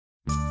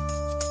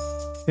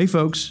Hey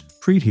folks,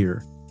 Preet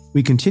here.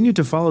 We continue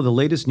to follow the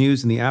latest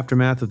news in the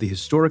aftermath of the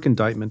historic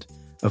indictment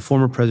of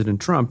former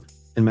President Trump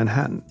in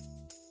Manhattan.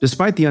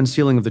 Despite the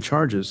unsealing of the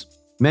charges,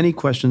 many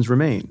questions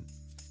remain,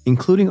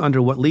 including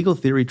under what legal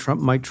theory Trump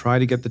might try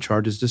to get the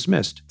charges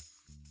dismissed,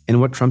 and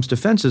what Trump's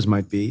defenses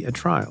might be at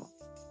trial.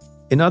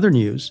 In other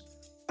news,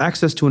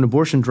 access to an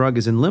abortion drug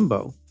is in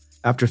limbo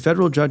after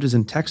federal judges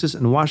in Texas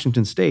and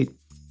Washington state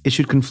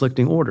issued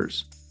conflicting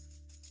orders.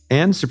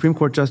 And Supreme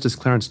Court Justice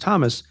Clarence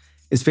Thomas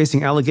is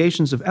facing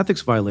allegations of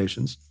ethics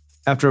violations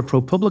after a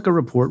ProPublica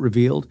report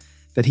revealed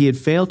that he had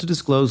failed to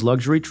disclose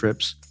luxury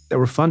trips that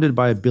were funded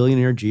by a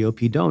billionaire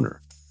GOP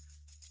donor.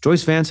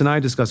 Joyce Vance and I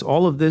discuss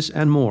all of this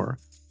and more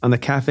on the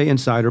Cafe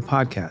Insider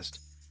podcast.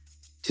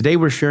 Today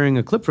we're sharing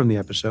a clip from the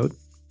episode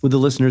with the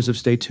listeners of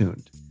Stay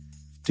Tuned.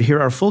 To hear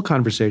our full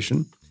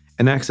conversation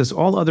and access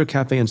all other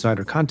Cafe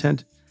Insider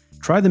content,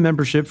 try the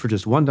membership for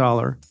just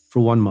 $1 for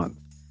 1 month.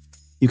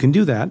 You can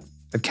do that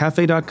at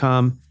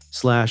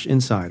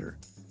cafe.com/insider.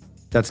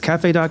 That's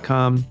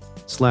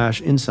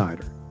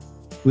cafe.com/insider.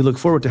 We look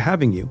forward to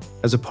having you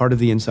as a part of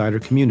the Insider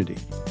community.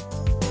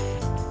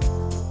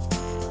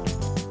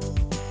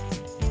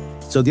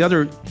 So the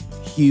other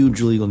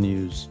huge legal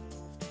news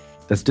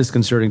that's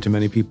disconcerting to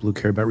many people who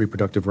care about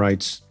reproductive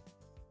rights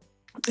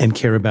and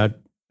care about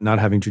not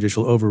having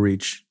judicial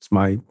overreach, it's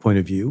my point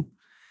of view,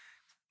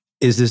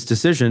 is this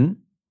decision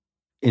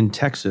in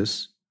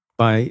Texas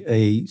by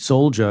a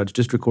sole judge,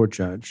 district court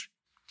judge,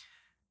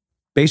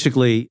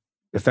 basically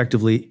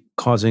effectively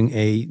causing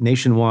a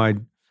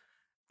nationwide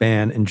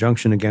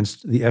injunction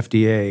against the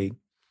FDA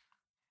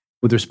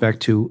with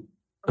respect to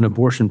an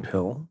abortion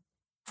pill,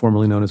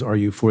 formerly known as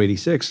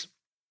RU-486.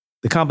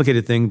 The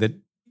complicated thing that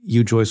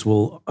you, Joyce,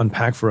 will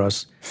unpack for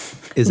us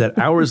is that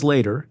hours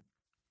later,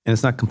 and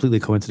it's not completely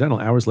coincidental,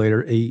 hours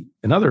later,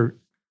 another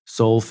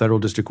sole federal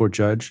district court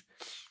judge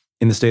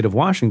in the state of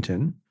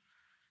Washington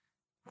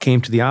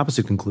came to the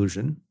opposite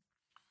conclusion.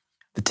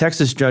 The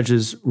Texas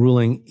judge's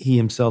ruling he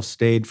himself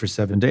stayed for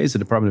 7 days. The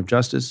Department of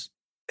Justice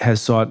has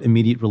sought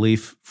immediate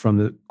relief from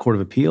the Court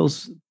of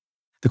Appeals.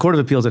 The Court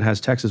of Appeals that has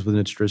Texas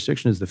within its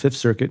jurisdiction is the Fifth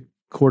Circuit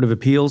Court of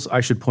Appeals.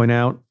 I should point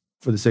out,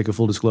 for the sake of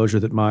full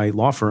disclosure, that my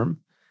law firm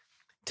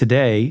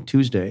today,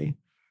 Tuesday,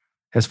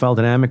 has filed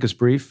an amicus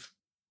brief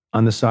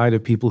on the side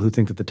of people who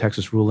think that the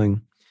Texas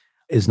ruling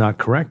is not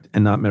correct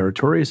and not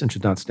meritorious and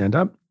should not stand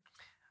up.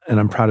 And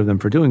I'm proud of them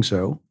for doing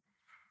so.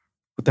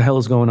 What the hell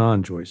is going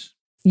on, Joyce?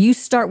 You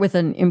start with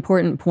an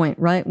important point,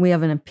 right? We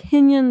have an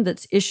opinion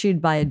that's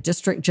issued by a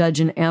district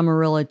judge in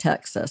Amarillo,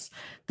 Texas,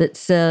 that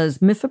says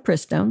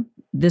mifepristone,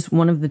 this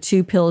one of the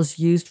two pills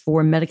used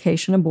for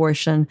medication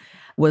abortion,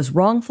 was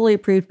wrongfully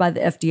approved by the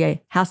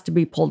FDA, has to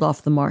be pulled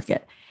off the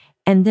market.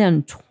 And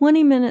then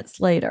 20 minutes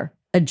later,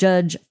 a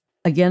judge,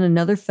 again,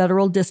 another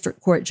federal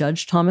district court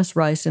judge, Thomas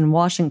Rice in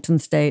Washington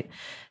state,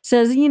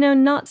 says,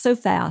 not so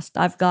fast.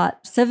 I've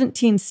got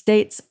 17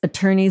 states'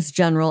 attorneys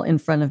general in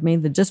front of me,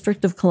 the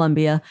District of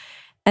Columbia,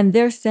 and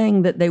they're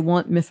saying that they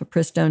want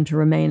mifepristone to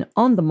remain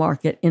on the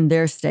market in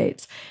their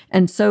states.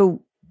 And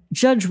so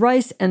Judge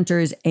Rice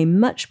enters a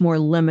much more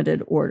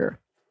limited order.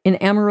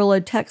 In Amarillo,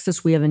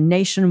 Texas, we have a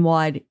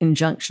nationwide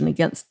injunction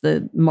against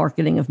the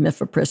marketing of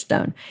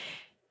mifepristone.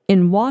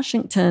 In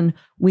Washington,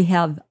 we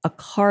have a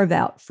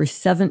carve-out for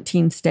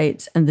 17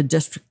 states and the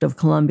District of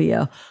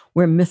Columbia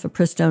where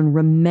mifepristone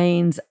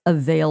remains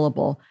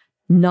available,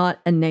 not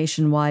a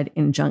nationwide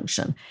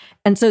injunction.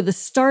 And so the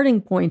starting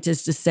point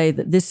is to say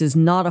that this is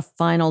not a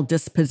final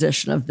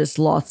disposition of this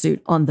lawsuit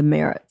on the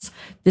merits.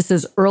 This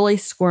is early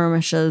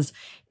skirmishes.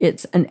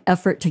 It's an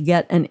effort to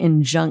get an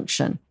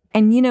injunction.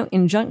 And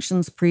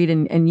injunctions,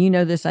 Preet, and you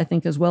know this, I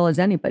think, as well as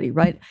anybody,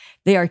 right?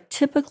 They are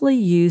typically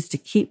used to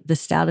keep the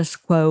status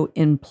quo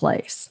in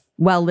place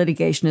while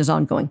litigation is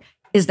ongoing.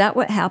 Is that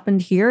what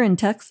happened here in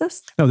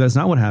Texas? No, that's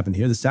not what happened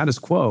here. The status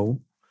quo,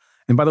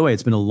 and by the way,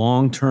 it's been a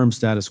long-term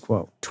status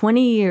quo.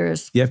 20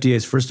 years. The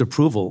FDA's first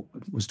approval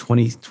was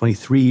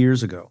 23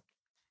 years ago,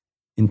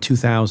 in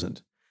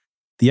 2000.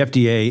 The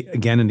FDA,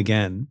 again and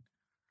again,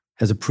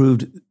 has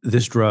approved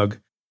this drug.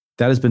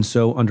 That has been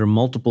so under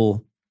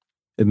multiple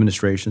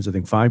administrations, I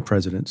think 5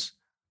 presidents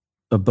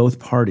of both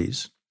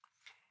parties.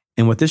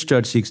 And what this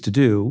judge seeks to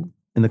do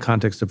in the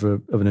context of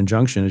an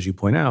injunction, as you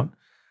point out,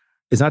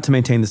 is not to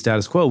maintain the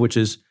status quo, which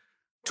is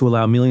to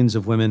allow millions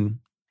of women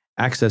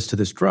access to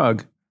this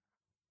drug,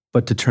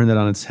 but to turn that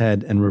on its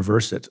head and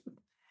reverse it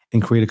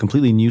and create a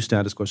completely new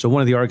status quo. So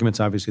one of the arguments,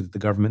 obviously, that the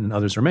government and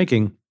others are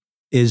making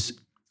is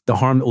the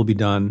harm that will be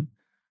done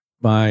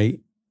by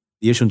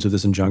the issuance of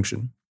this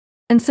injunction.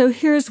 And so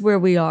here's where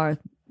we are.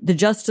 The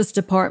Justice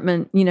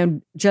Department,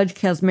 Judge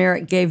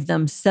Kaczmarek gave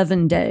them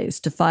 7 days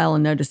to file a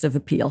notice of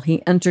appeal.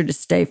 He entered a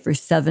stay for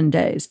 7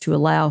 days to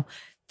allow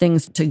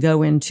things to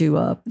go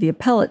into the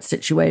appellate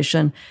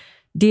situation.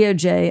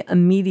 DOJ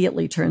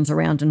immediately turns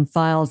around and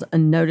files a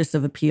notice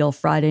of appeal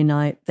Friday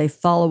night. They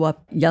follow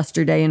up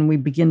yesterday, and we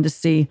begin to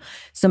see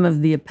some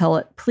of the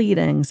appellate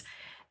pleadings.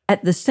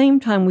 At the same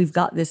time, we've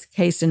got this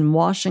case in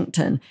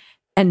Washington.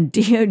 And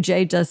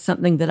DOJ does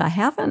something that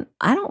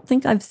I don't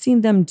think I've seen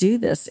them do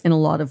this in a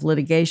lot of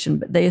litigation,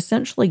 but they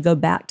essentially go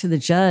back to the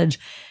judge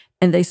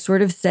and they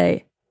sort of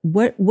say,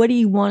 what do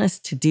you want us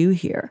to do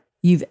here?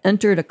 You've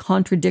entered a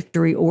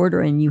contradictory order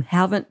and you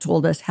haven't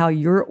told us how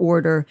your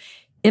order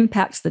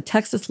impacts the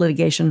Texas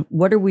litigation.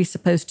 What are we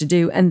supposed to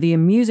do? And the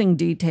amusing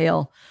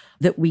detail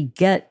that we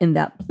get in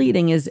that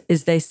pleading is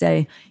they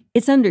say,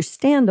 it's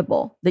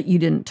understandable that you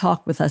didn't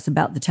talk with us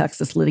about the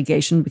Texas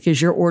litigation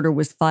because your order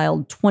was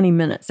filed 20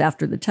 minutes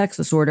after the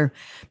Texas order.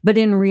 But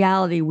in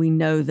reality, we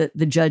know that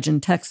the judge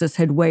in Texas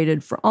had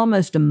waited for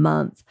almost a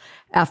month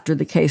after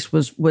the case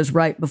was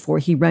right before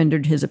he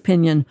rendered his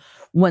opinion.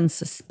 One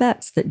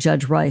suspects that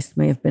Judge Rice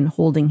may have been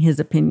holding his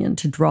opinion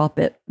to drop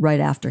it right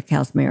after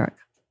Kazmarek.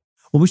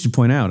 Well, we should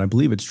point out, I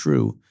believe it's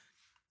true,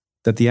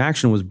 that the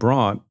action was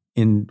brought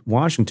in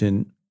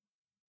Washington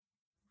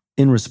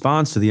in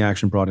response to the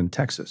action brought in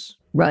Texas.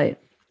 Right.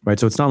 Right.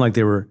 So it's not like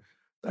they were,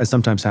 as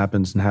sometimes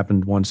happens and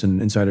happened once in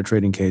an insider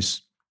trading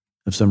case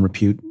of some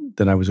repute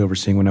that I was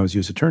overseeing when I was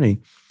U.S. attorney.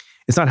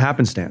 It's not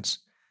happenstance.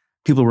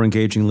 People were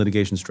engaging in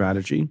litigation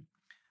strategy,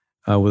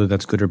 whether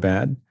that's good or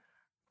bad,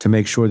 to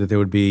make sure that there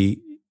would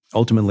be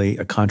ultimately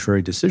a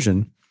contrary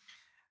decision.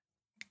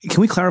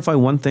 Can we clarify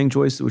one thing,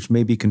 Joyce, which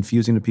may be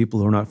confusing to people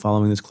who are not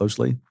following this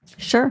closely?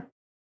 Sure.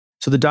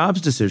 So the Dobbs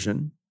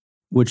decision,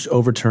 which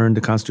overturned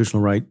the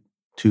constitutional right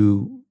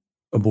to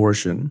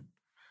abortion,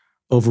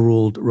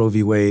 overruled Roe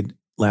v. Wade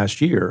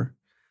last year.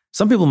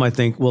 Some people might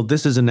think, well,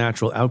 this is a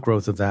natural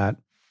outgrowth of that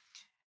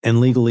and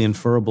legally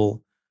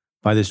inferable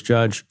by this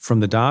judge from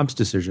the Dobbs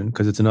decision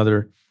because it's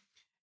another,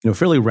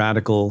 fairly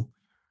radical,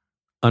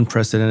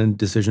 unprecedented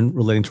decision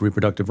relating to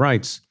reproductive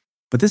rights.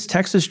 But this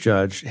Texas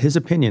judge, his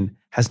opinion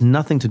has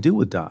nothing to do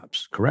with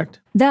Dobbs,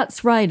 correct?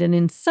 That's right. And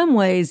in some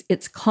ways,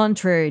 it's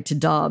contrary to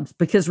Dobbs,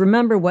 because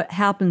remember what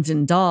happens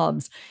in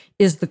Dobbs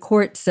is the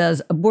court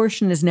says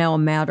abortion is now a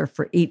matter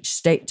for each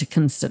state to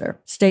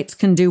consider. States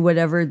can do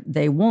whatever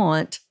they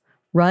want,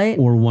 right?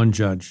 Or one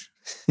judge.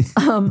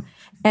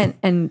 And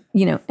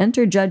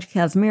enter Judge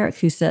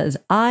Kazmarek, who says,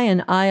 I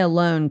and I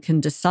alone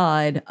can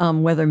decide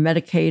whether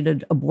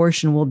medicated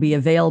abortion will be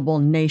available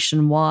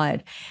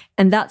nationwide.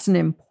 And that's an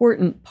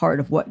important part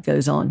of what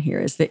goes on here,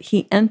 is that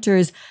he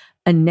enters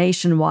a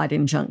nationwide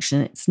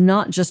injunction. It's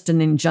not just an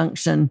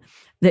injunction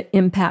that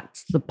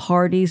impacts the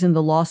parties in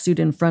the lawsuit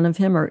in front of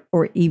him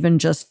or even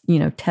just,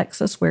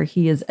 Texas, where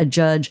he is a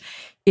judge.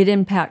 It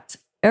impacts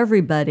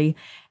everybody.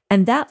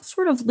 And that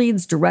sort of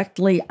leads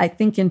directly, I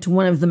think, into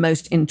one of the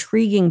most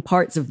intriguing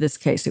parts of this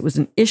case. It was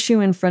an issue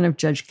in front of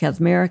Judge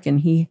Kazmarek,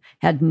 and he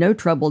had no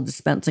trouble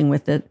dispensing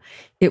with it.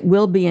 It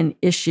will be an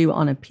issue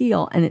on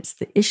appeal, and it's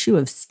the issue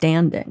of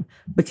standing,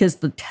 because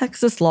the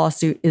Texas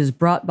lawsuit is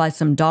brought by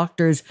some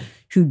doctors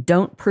who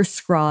don't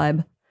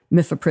prescribe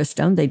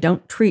mifepristone. They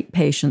don't treat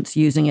patients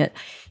using it.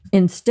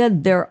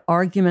 Instead, their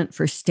argument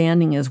for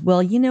standing is,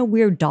 well,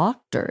 we're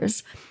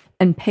doctors.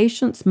 And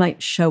patients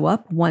might show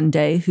up one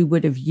day who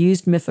would have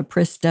used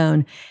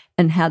mifepristone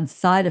and had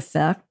side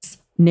effects.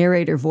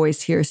 Narrator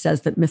voice here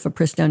says that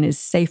mifepristone is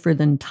safer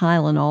than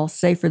Tylenol,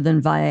 safer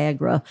than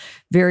Viagra,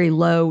 very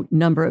low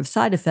number of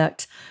side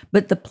effects.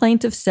 But the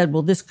plaintiff said,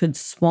 well, this could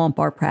swamp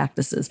our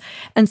practices.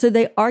 And so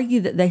they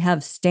argue that they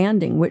have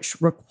standing,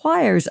 which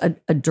requires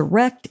a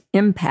direct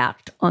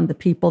impact on the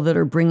people that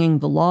are bringing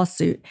the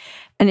lawsuit.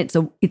 And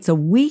it's a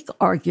weak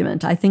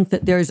argument. I think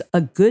that there's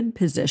a good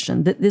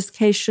position that this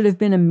case should have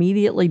been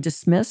immediately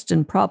dismissed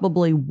and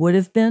probably would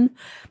have been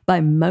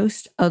by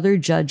most other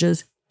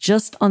judges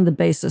just on the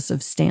basis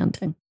of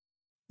standing.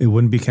 It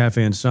wouldn't be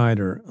Cafe and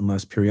Cider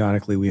unless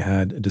periodically we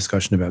had a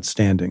discussion about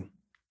standing.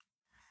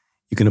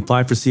 You can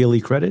apply for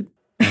CLE credit,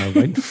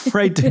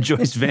 right to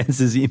Joyce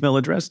Vance's email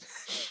address.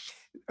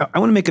 I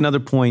want to make another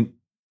point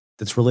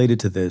that's related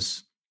to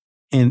this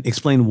and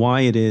explain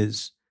why it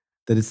is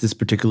that it's this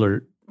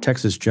particular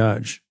Texas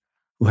judge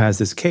who has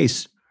this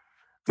case.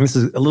 And this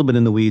is a little bit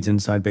in the weeds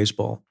inside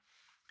baseball.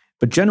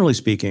 But generally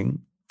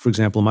speaking, for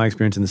example, my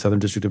experience in the Southern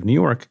District of New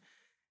York,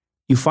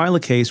 you file a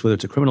case, whether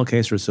it's a criminal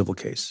case or a civil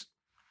case.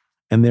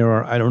 And there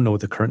are, I don't know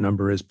what the current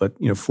number is, but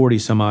 40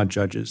 some odd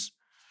judges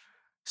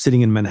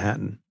sitting in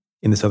Manhattan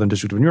in the Southern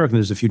District of New York. And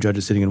there's a few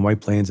judges sitting in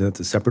White Plains, and it's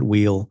a separate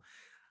wheel.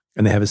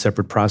 And they have a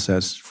separate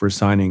process for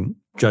assigning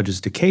judges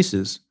to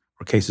cases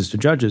or cases to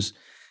judges.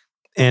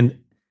 And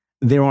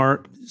there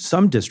are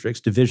some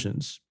districts,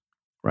 divisions,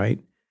 right,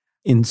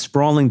 in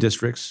sprawling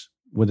districts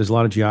where there's a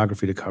lot of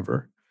geography to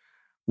cover,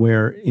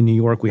 where in New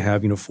York we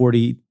have,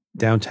 40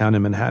 downtown.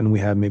 In Manhattan, we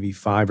have maybe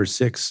 5 or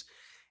 6.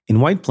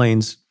 In White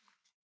Plains,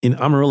 in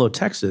Amarillo,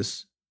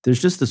 Texas,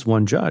 there's just this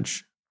one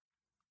judge,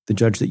 the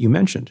judge that you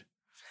mentioned.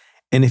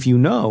 And if you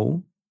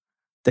know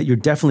that you're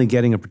definitely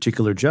getting a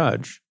particular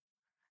judge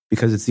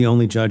because it's the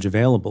only judge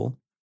available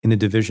in a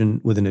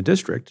division within a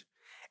district,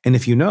 and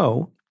if you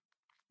know,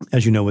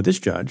 as you know with this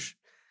judge,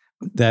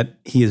 that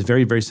he is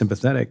very, very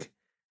sympathetic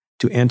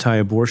to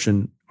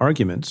anti-abortion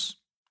arguments,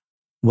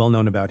 well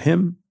known about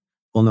him,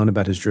 well known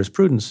about his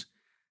jurisprudence,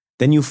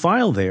 then you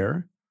file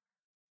there,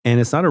 and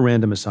it's not a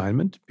random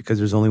assignment because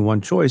there's only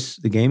one choice.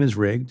 The game is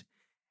rigged,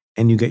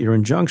 and you get your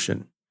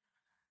injunction.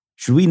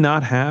 Should we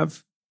not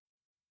have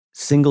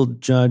single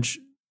judge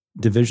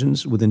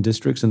divisions within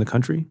districts in the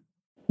country?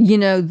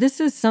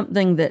 This is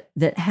something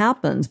that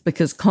happens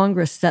because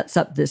Congress sets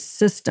up this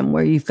system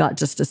where you've got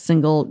just a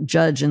single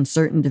judge in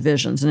certain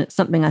divisions. And it's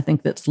something I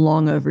think that's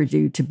long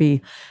overdue to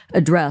be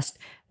addressed.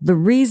 The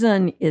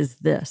reason is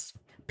this.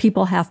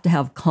 People have to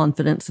have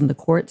confidence in the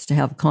courts, to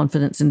have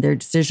confidence in their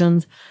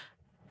decisions.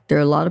 There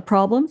are a lot of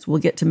problems. We'll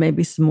get to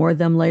maybe some more of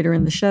them later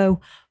in the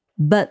show.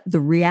 But the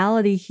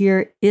reality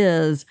here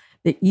is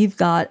that you've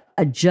got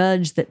a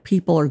judge that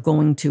people are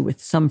going to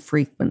with some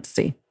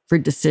frequency for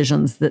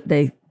decisions that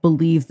they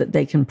believe that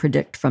they can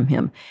predict from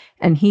him.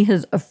 And he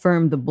has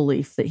affirmed the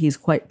belief that he's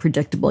quite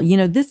predictable.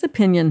 This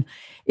opinion,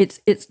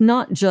 it's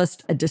not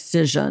just a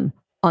decision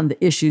on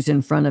the issues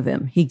in front of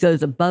him. He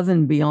goes above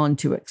and beyond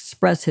to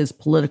express his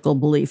political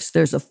beliefs.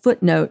 There's a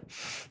footnote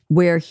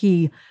where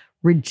he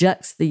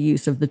rejects the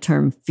use of the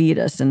term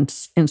fetus and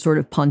sort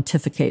of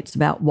pontificates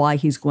about why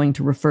he's going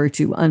to refer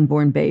to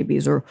unborn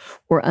babies or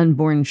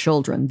unborn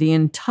children. The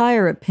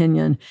entire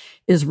opinion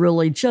is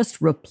really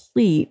just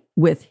replete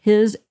with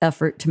his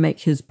effort to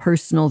make his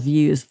personal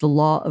views the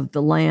law of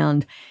the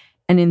land.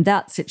 And in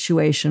that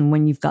situation,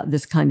 when you've got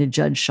this kind of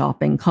judge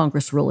shopping,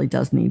 Congress really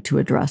does need to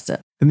address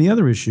it. And the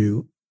other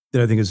issue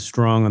that I think is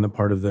strong on the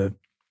part of the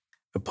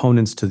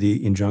opponents to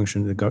the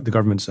injunction, the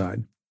government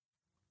side,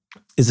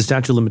 is the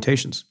statute of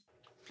limitations.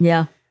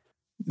 Yeah.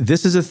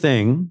 This is a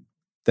thing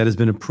that has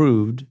been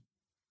approved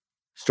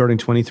starting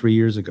 23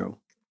 years ago.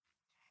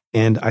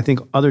 And I think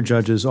other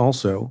judges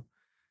also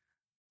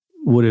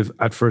would have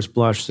at first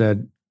blush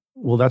said,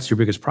 well, that's your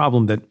biggest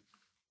problem, that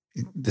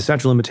the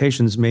statute of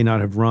limitations may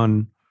not have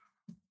run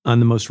on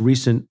the most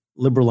recent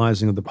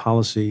liberalizing of the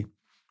policy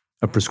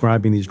of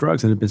prescribing these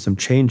drugs. And there have been some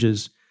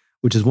changes,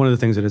 which is one of the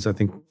things that has, I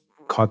think,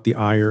 caused the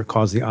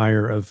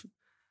ire of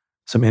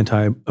some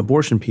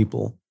anti-abortion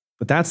people.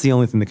 But that's the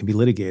only thing that can be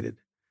litigated.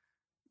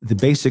 The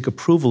basic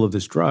approval of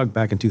this drug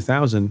back in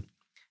 2000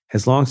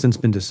 has long since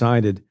been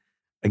decided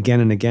again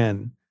and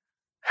again.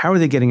 How are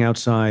they getting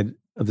outside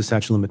of the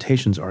statute of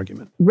limitations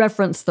argument?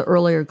 Reference the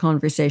earlier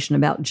conversation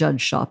about judge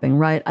shopping,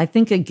 right? I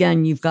think,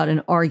 again, you've got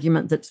an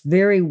argument that's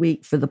very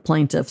weak for the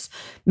plaintiffs.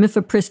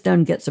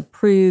 Mifepristone gets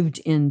approved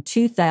in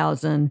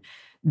 2000.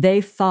 They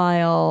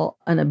file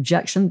an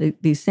objection,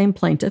 these same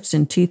plaintiffs,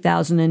 in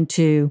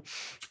 2002.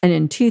 And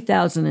in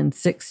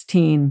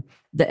 2016,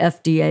 the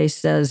FDA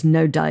says,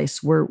 no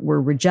dice, we're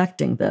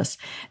rejecting this.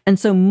 And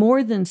so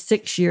more than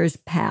 6 years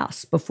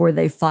pass before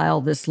they file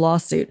this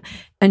lawsuit.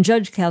 And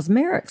Judge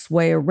Kazmarek's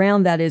way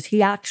around that is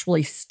he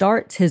actually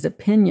starts his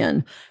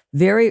opinion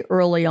very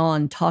early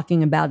on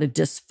talking about a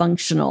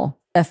dysfunctional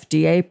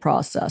FDA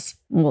process.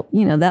 Well,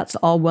 that's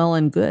all well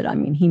and good. I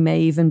mean, he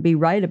may even be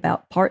right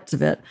about parts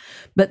of it.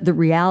 But the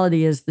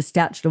reality is the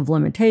statute of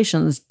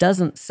limitations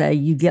doesn't say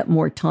you get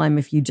more time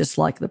if you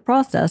dislike the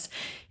process.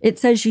 It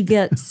says you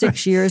get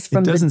 6 years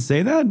from It doesn't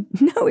say that?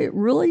 No, it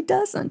really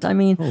doesn't. I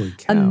mean, holy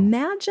cow.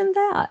 Imagine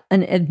that.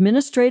 An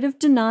administrative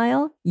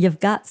denial, you've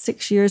got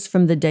 6 years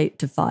from the date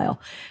to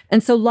file.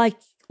 And so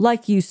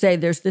like you say,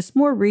 there's this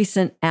more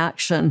recent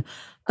action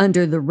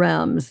under the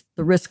REMS,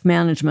 the risk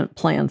management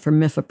plan for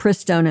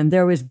mifepristone, and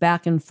there was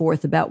back and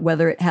forth about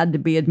whether it had to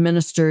be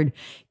administered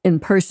in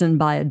person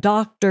by a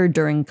doctor.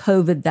 During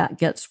COVID, that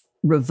gets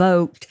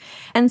revoked.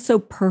 And so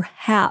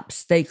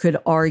perhaps they could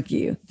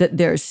argue that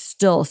there's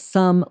still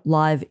some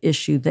live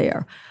issue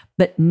there,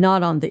 but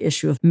not on the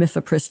issue of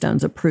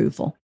mifepristone's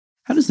approval.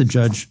 How does the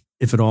judge,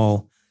 if at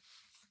all,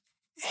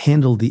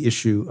 handle the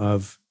issue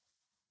of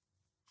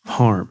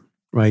harm,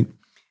 right?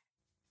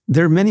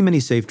 There are many,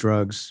 many safe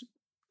drugs,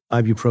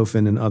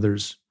 ibuprofen and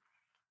others,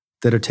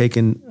 that are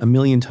taken 1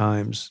 million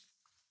times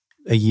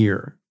a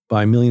year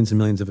by millions and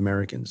millions of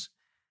Americans.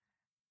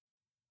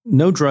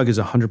 No drug is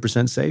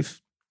 100%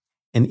 safe.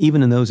 And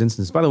even in those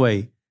instances, by the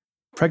way,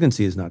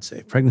 pregnancy is not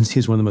safe. Pregnancy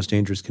is one of the most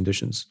dangerous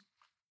conditions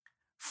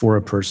for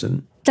a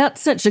person.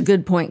 That's such a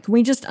good point. Can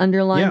we just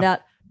underline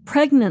that?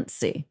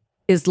 Pregnancy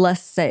is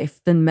less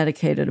safe than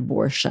medicated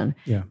abortion.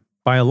 Yeah,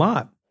 by a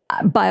lot.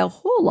 By a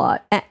whole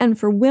lot. And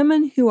for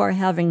women who are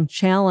having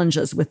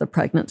challenges with a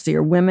pregnancy,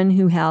 or women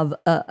who have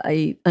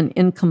an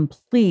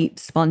incomplete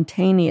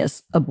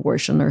spontaneous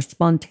abortion or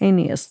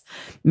spontaneous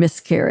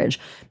miscarriage,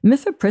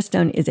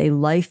 mifepristone is a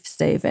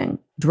life-saving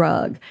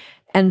drug.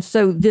 And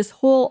so this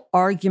whole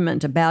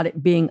argument about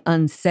it being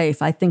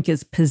unsafe, I think,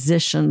 is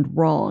positioned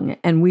wrong.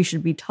 And we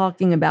should be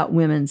talking about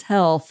women's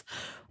health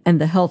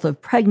and the health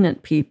of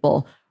pregnant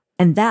people.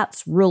 And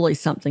that's really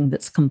something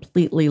that's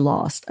completely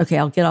lost. Okay,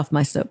 I'll get off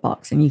my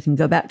soapbox and you can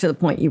go back to the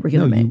point you were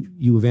going to make.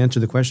 You have answered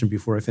the question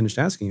before I finished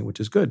asking it, which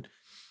is good.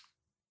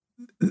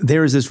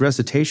 There is this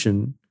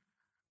recitation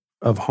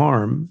of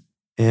harm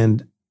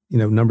and,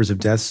 numbers of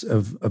deaths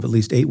of at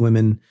least 8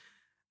 women,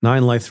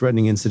 9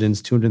 life-threatening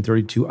incidents,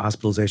 232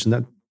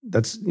 hospitalizations.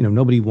 That's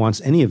nobody wants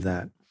any of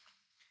that.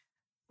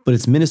 But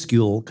it's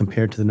minuscule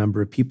compared to the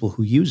number of people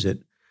who use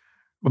it.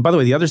 But by the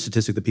way, the other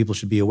statistic that people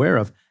should be aware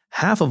of,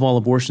 half of all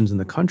abortions in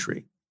the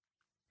country,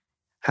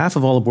 half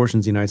of all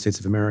abortions in the United States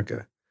of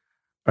America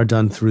are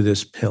done through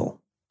this pill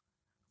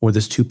or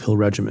this 2-pill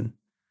regimen.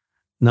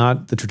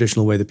 not the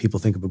traditional way that people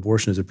think of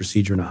abortion as a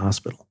procedure in a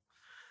hospital.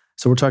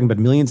 So we're talking about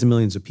millions and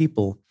millions of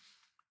people,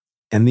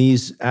 and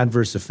these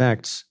adverse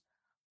effects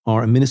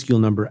are a minuscule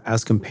number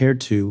as compared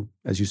to,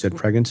 as you said,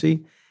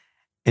 pregnancy,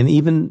 and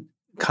even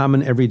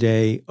common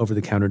everyday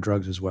over-the-counter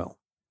drugs as well.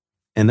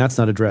 And that's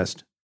not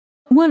addressed.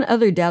 One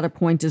other data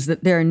point is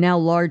that there are now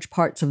large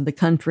parts of the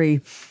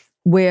country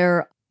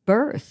where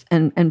birth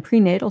and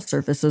prenatal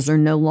services are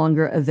no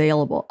longer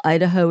available.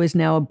 Idaho is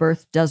now a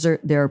birth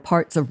desert. There are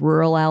parts of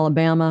rural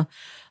Alabama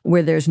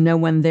where there's no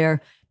one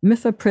there.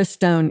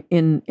 Mifepristone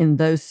in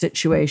those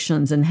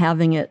situations and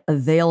having it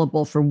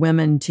available for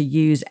women to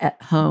use at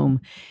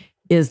home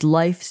is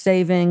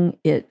life-saving.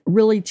 It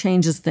really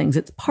changes things.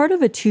 It's part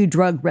of a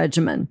 2-drug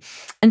regimen.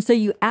 And so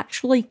you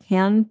actually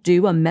can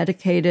do a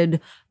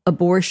medicated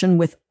abortion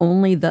with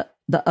only the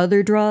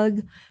other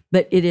drug,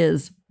 but it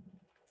is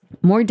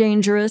more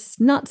dangerous,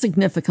 not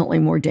significantly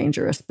more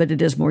dangerous, but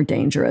it is more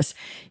dangerous.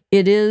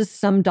 It is,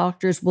 some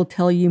doctors will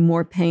tell you,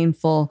 more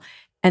painful,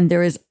 and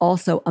there is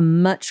also a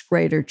much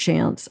greater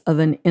chance of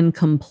an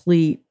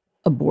incomplete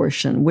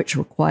abortion, which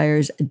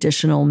requires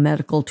additional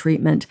medical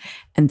treatment.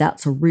 And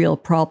that's a real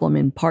problem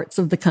in parts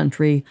of the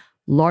country,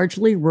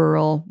 largely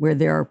rural, where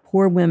there are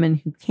poor women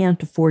who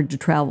can't afford to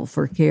travel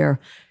for care,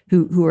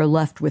 who are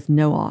left with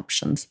no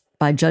options.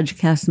 By Judge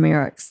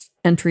Kaczmarek's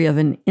entry of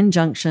an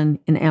injunction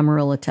in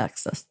Amarillo,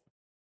 Texas.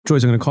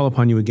 Joyce, I'm going to call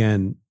upon you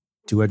again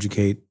to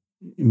educate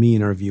me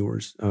and our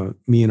viewers,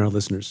 me and our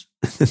listeners.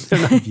 They're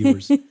not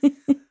viewers.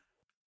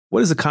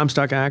 What is the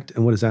Comstock Act,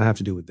 and what does that have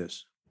to do with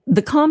this?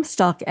 The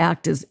Comstock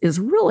Act is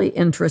really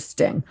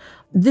interesting.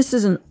 This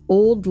is an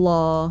old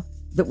law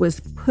that was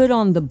put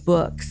on the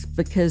books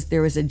because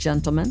there was a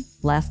gentleman,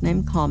 last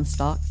name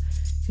Comstock,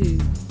 who...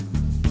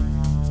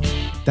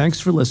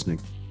 Thanks for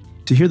listening.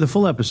 To hear the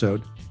full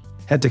episode,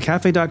 head to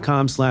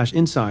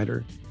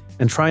cafe.com/insider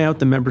and try out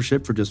the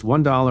membership for just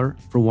 $1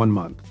 for 1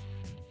 month.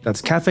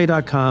 That's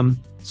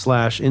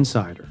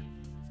cafe.com/insider.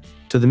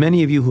 To the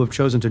many of you who have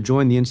chosen to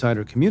join the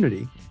Insider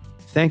community,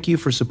 thank you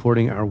for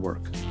supporting our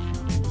work.